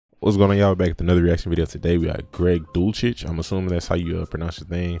What's going on, y'all? Back with another reaction video. Today we got Greg Dulcich. I'm assuming that's how you pronounce his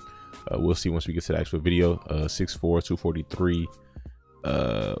name. We'll see once we get to the actual video. 6'4", 243,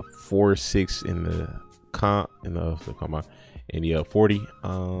 4'6" in the comp, in the 40.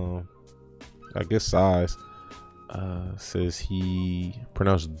 I guess size. Says he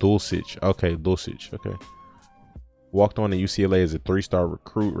pronounced Dulcich. Okay, Dulcich. Okay. Walked on at UCLA as a 3-star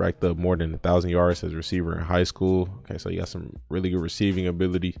recruit, racked up more than 1,000 yards as a receiver in high school. Okay, so you got some really good receiving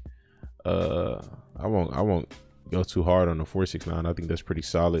ability. I won't go too hard on the 4.69. I think that's pretty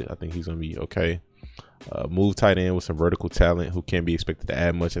solid. I think he's gonna be okay. Move tight end with some vertical talent who can't be expected to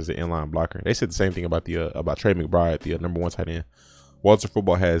add much as an inline blocker. They said the same thing about the about Trey McBride, the #1 tight end. Walter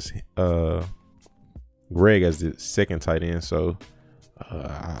Football has Greg as the 2nd tight end, so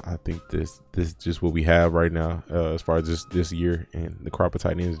I think this is just what we have right now as far as this year, and the crop of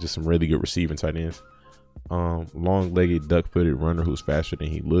tight ends is just some really good receiving tight ends. Long-legged, duck-footed runner who's faster than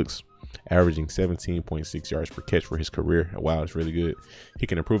he looks, averaging 17.6 yards per catch for his career. Wow, it's really good. He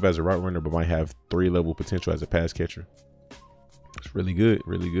can improve as a route runner, but might have 3-level potential as a pass catcher. It's really good,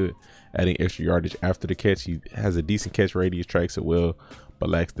 really good. Adding extra yardage after the catch. He has a decent catch radius, tracks it well, but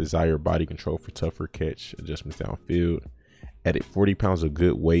lacks desired body control for tougher catch adjustments downfield. Added 40 pounds of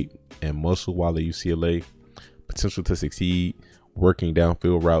good weight and muscle while at UCLA. Potential to succeed working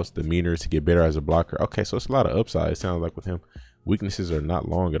downfield routes, demeanor to get better as a blocker. Okay, so it's a lot of upside, it sounds like, with him. Weaknesses are not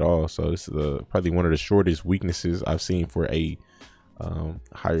long at all, so this is probably one of the shortest weaknesses I've seen for a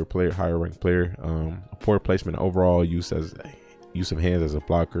higher ranked player. Poor placement overall, use of hands as a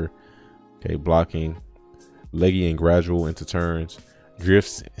blocker. Okay, blocking, leggy and gradual into turns,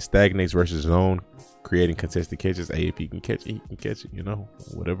 drifts, stagnates versus zone, creating contested catches. Hey, if he can catch it, he can catch it, you know,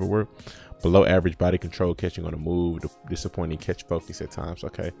 whatever work. Below average body control, catching on the move, disappointing catch focus at times.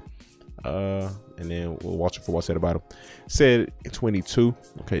 Okay. And then what Walter Football said about him. Said in 22.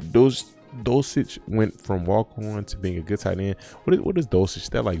 Okay, Dulcich went from walk-on to being a good tight end. What is Dulcich? Is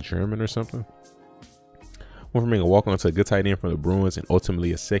that like German or something? Went from being a walk-on to a good tight end from the Bruins and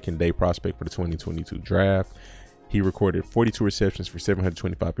ultimately a second-day prospect for the 2022 draft. He recorded 42 receptions for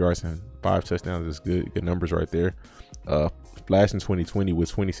 725 yards and 5 touchdowns. That's good numbers right there. Flashed in 2020 with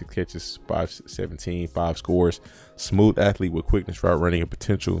 26 catches, 517, 5 scores. Smooth athlete with quickness, route running, and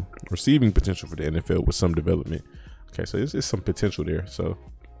potential, receiving potential for the NFL with some development. Okay, so there's some potential there. So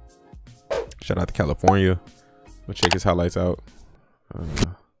shout out to California. We'll check his highlights out.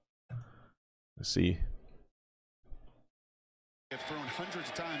 Let's see. Thrown hundreds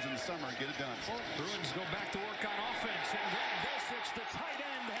of times in the summer and get it done. Bruins go back to work on offense, and Dulcich, the tight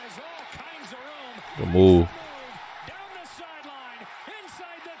end, has all kinds of room. The move. Down the sideline,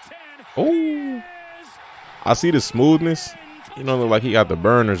 inside the 10. Oh, I see the smoothness. You don't look like he got the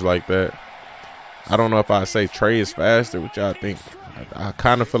burners like that. I don't know if I say Trey is faster, which I think. I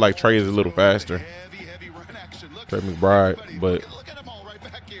kind of feel like Trey is a little faster. Trey McBride, but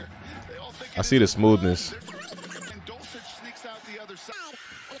I see the smoothness.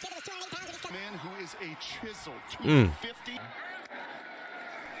 Man who is a chisel. 250.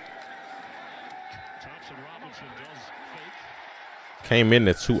 Came in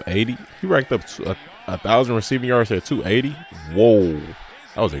at 280. He racked up 1,000 receiving yards at 280. Whoa,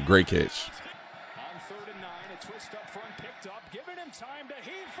 that was a great catch. On 3rd and 9, a twist up front picked up, giving him time to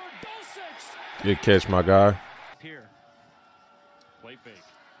heave for Dulcich. Good catch, my guy. Here, play fake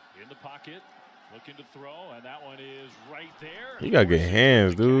in the pocket, looking to throw, and that one is right there. He got good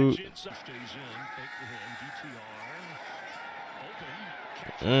hands, dude.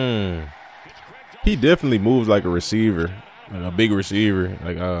 He definitely moves like a receiver, like a big receiver.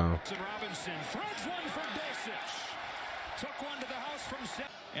 Like Robinson throws one for Dulcich. Took one to the house from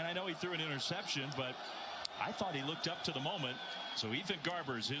set. And I know he threw an interception, but I thought he looked up to the moment. So Ethan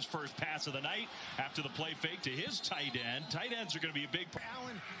Garber's his first pass of the night after the play fake to his tight end. Tight ends are going to be a big.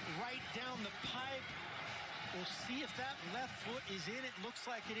 Allen right down the pipe. We'll see if that left foot is in. It looks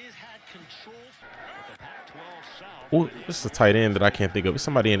like it is. Had control. Oh, this is a tight end that I can't think of. It's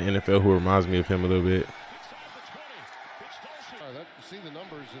somebody in the NFL who reminds me of him a little bit. See the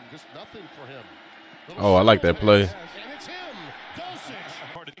numbers and just nothing for him. Oh, I like that play. And it's him. Dulcich.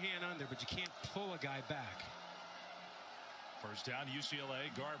 Hard to hand under, but you can't pull a guy back. First down,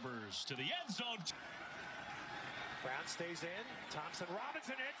 UCLA. Garber's to the end zone. Brown stays in. Thompson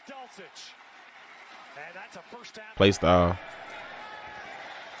Robinson hits Dulcich. And that's a first down. Play style.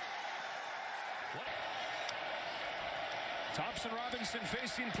 Thompson Robinson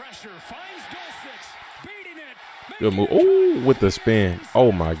facing pressure. Finds Dulcich. Beating it. Good move. Oh, with the spin.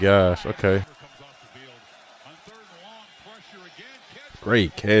 Oh my gosh. Okay.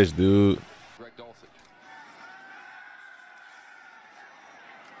 Great catch, dude.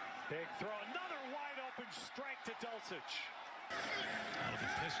 Big throw, another wide open strike to Dulcich. Out of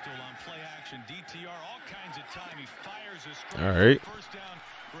the pistol on play action, DTR all kinds of time. He fires a strike. All right. First down,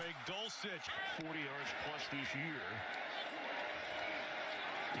 Greg Dulcich. 40 yards plus this year.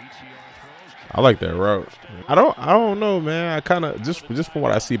 DTR throws. I like that route. I don't know, man. I kind of just from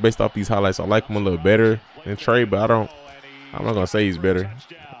what I see based off these highlights, I like him a little better than Trey, but I'm not gonna say he's better.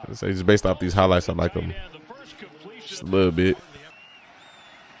 I say just based off these highlights, I like him just a little bit.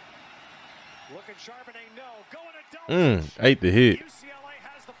 Ate the hit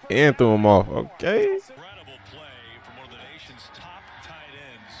and threw him off. Okay. Incredible play from one of the nation's top tight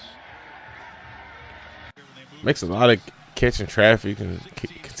ends. Makes a lot of catching traffic and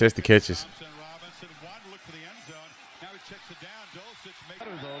contested catches.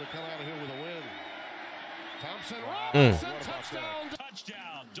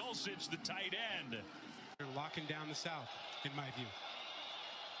 Touchdown, Dulcich, the tight end. They're locking down the South, in my view.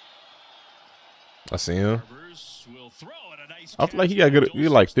 I see him. Will throw it, a nice I feel like he got good,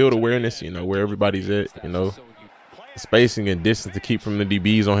 like field awareness, you know, where everybody's at, you know, spacing and distance to keep from the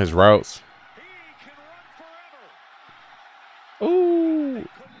DBs on his routes. Ooh,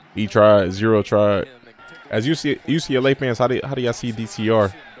 he tried, zero tried. As UCLA fans, how do y'all see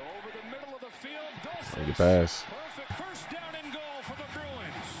DTR? Good pass.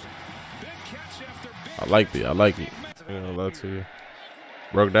 I like it. You know, love to you.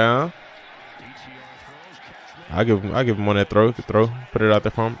 Broke down. I give him on that throw. Put it out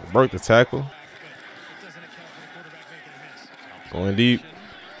there for him. Broke the tackle. Going deep.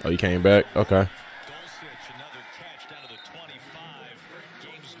 Oh, he came back. Okay.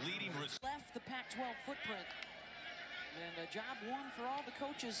 Left the Pac-12 footprint, and job one for all the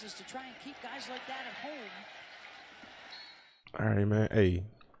coaches is to try and keep guys like that at home. All right, man. Hey,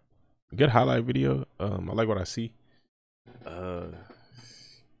 good highlight video. I like what I see.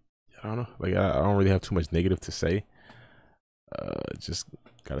 I don't know. Like I don't really have too much negative to say. Just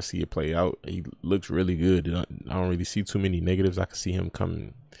gotta see it play out. He looks really good. I don't really see too many negatives. I can see him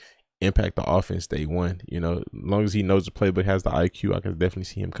come impact the offense day one. You know, as long as he knows the playbook, has the IQ, I can definitely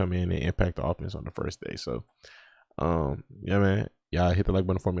see him come in and impact the offense on the first day. So, yeah, man. Y'all hit the like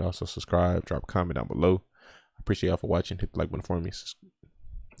button for me. Also subscribe. Drop a comment down below. I appreciate y'all for watching. Hit the like button for me.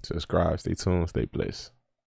 Subscribe. Stay tuned. Stay blessed.